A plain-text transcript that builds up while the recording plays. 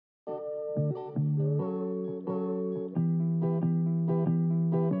What's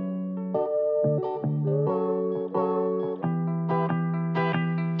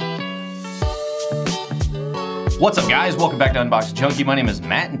up guys, welcome back to Unbox Junkie. My name is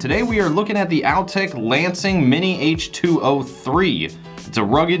Matt and today we are looking at the Audio-Technica Lansing Mini H203. It's a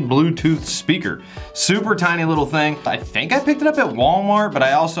rugged Bluetooth speaker. Super tiny little thing. I think I picked it up at Walmart, but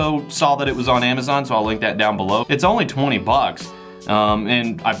I also saw that it was on Amazon, so I'll link that down below. It's only 20 bucks.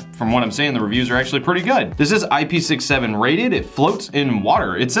 From what I'm seeing, the reviews are actually pretty good. This is IP67 rated. It floats in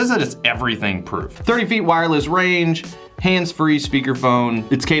water. It says that it's everything proof. 30 feet wireless range, hands-free speakerphone.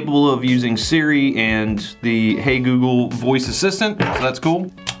 It's capable of using Siri and the Hey Google voice assistant, so that's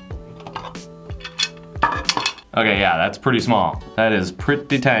cool. Okay, yeah, that's pretty small. That is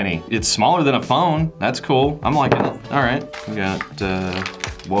pretty tiny. It's smaller than a phone. That's cool. I'm liking it. All right, we got,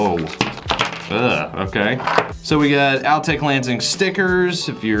 whoa. Ugh, okay. So we got Audio-Technica Lansing stickers,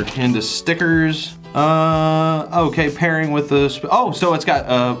 if you're into stickers. Okay, pairing with the, oh, so it's got,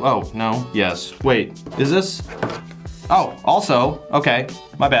 oh, no, yes. Wait, is this? Oh, also, okay,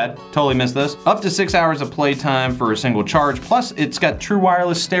 my bad, totally missed this. Up to 6 hours of playtime for a single charge, plus it's got true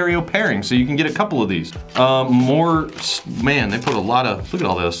wireless stereo pairing, so you can get a couple of these. Man, they put a lot of, look at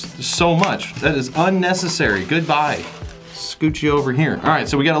all this. There's so much, that is unnecessary, goodbye. Scoot you over here. All right,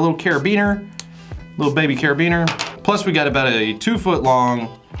 so we got a little carabiner, little baby carabiner, plus we got about a 2-foot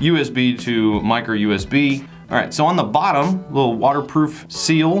long USB to micro USB. All right, so on the bottom, little waterproof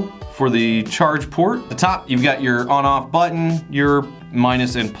seal for the charge port. At the top, you've got your on-off button, your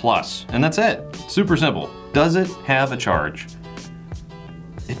minus and plus, and that's it. Super simple. Does it have a charge?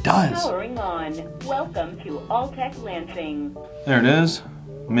 It does. Powering on. Welcome to Audio-Technica Lansing. There it is,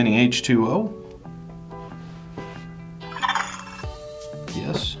 Mini H2O.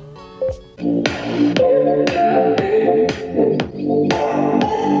 Yes.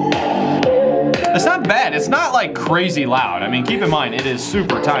 It's not bad. It's not like crazy loud. I mean, keep in mind, it is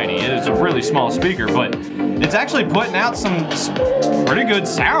super tiny. It is a really small speaker, but it's actually putting out some pretty good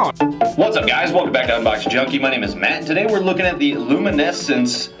sound. What's up guys? Welcome back to Unbox Junkie. My name is Matt and today we're looking at the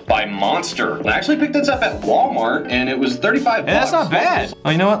Luminescence by Monster. I actually picked this up at Walmart and it was 35 bucks. Yeah, that's not bad.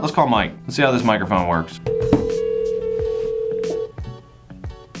 Oh, you know what? Let's call Mike. Let's see how this microphone works.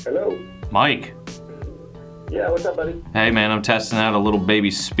 Hello. Mike. Yeah, what's up, buddy? Hey man, I'm testing out a little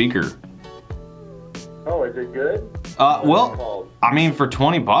baby speaker. Oh, is it good? Well, I mean, for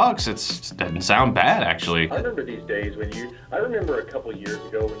 20 bucks, it doesn't sound bad, actually. I remember these days when I remember a couple years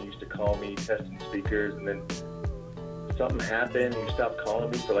ago when you used to call me testing speakers and then something happened and you stopped calling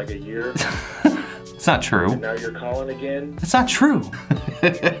me for like a year. It's not true. And now you're calling again. It's not true. No,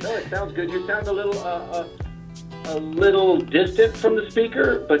 it sounds good. You sound a little distant from the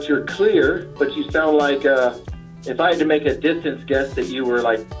speaker, but you're clear, but you sound like, if I had to make a distance guess, that you were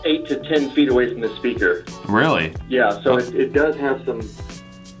like 8 to 10 feet away from the speaker. Really? Yeah, so it does have some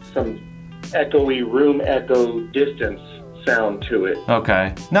echoey room echo distance sound to it.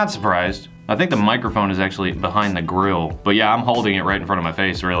 Okay, not surprised. I think the microphone is actually behind the grill, but yeah, I'm holding it right in front of my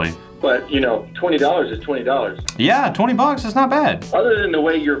face, really. But you know, $20 is $20. Yeah, 20 bucks is not bad. Other than the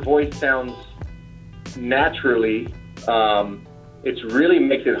way your voice sounds naturally, it really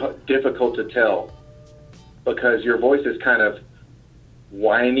makes it difficult to tell. Because your voice is kind of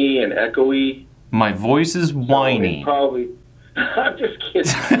whiny and echoey. My voice is whiny. So probably. I'm just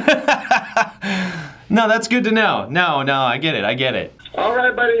kidding. No, that's good to know. No, I get it. I get it. All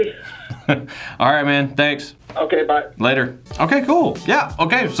right, buddy. All right, man. Thanks. Okay, bye. Later. Okay, cool. Yeah,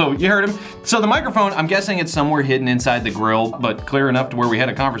 okay, so you heard him. So the microphone, I'm guessing it's somewhere hidden inside the grill, but clear enough to where we had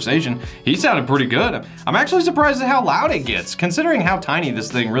a conversation. He sounded pretty good. I'm actually surprised at how loud it gets, considering how tiny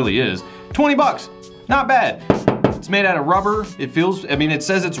this thing really is. 20 bucks. Not bad. It's made out of rubber. It feels, I mean, it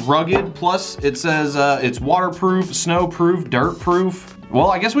says it's rugged, plus it says it's waterproof, snowproof, dirtproof.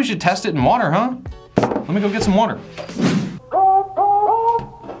 Well, I guess we should test it in water, huh? Let me go get some water.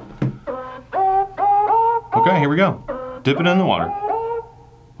 Okay, here we go. Dip it in the water.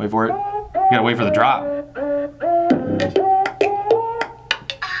 Wait for it. You gotta wait for the drop.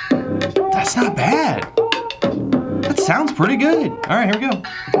 That's not bad. That sounds pretty good. All right, here we go.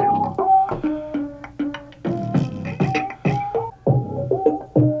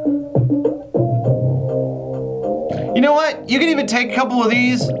 You know what? You can even take a couple of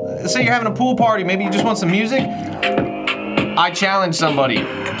these. Say you're having a pool party, maybe you just want some music. I challenge somebody.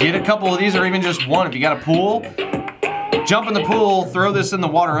 Get a couple of these or even just one. If you got a pool, jump in the pool, throw this in the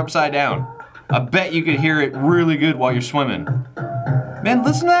water upside down. I bet you could hear it really good while you're swimming. Man,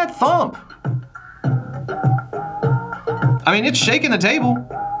 listen to that thump. I mean, it's shaking the table.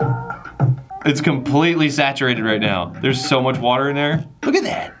 It's completely saturated right now. There's so much water in there. Look at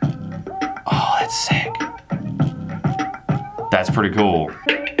that. That's pretty cool.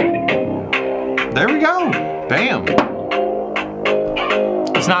 There we go. Bam.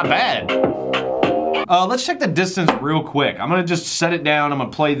 It's not bad. Let's check the distance real quick. I'm gonna just set it down, I'm gonna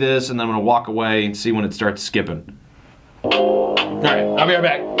play this, and then I'm gonna walk away and see when it starts skipping. All right, I'll be right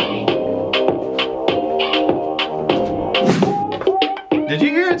back. Did you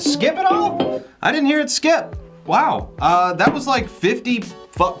hear it skip at all? I didn't hear it skip. Wow, that was like 50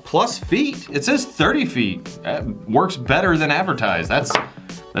 plus feet. It says 30 feet. That works better than advertised.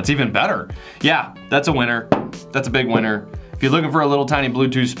 That's even better. Yeah, that's a winner. That's a big winner. If you're looking for a little tiny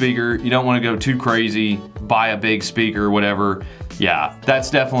Bluetooth speaker, you don't want to go too crazy, buy a big speaker or whatever. Yeah, that's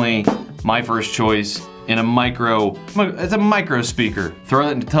definitely my first choice in a micro, it's a micro speaker. Throw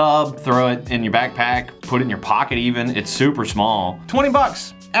it in the tub, throw it in your backpack, put it in your pocket even. It's super small. 20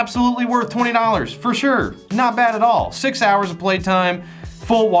 bucks, absolutely worth $20 for sure. Not bad at all. 6 hours of playtime,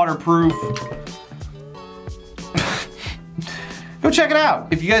 full waterproof. Go check it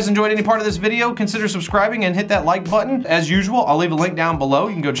out. If you guys enjoyed any part of this video, consider subscribing and hit that like button. As usual, I'll leave a link down below.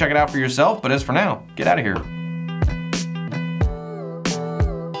 You can go check it out for yourself, but as for now, get out of here.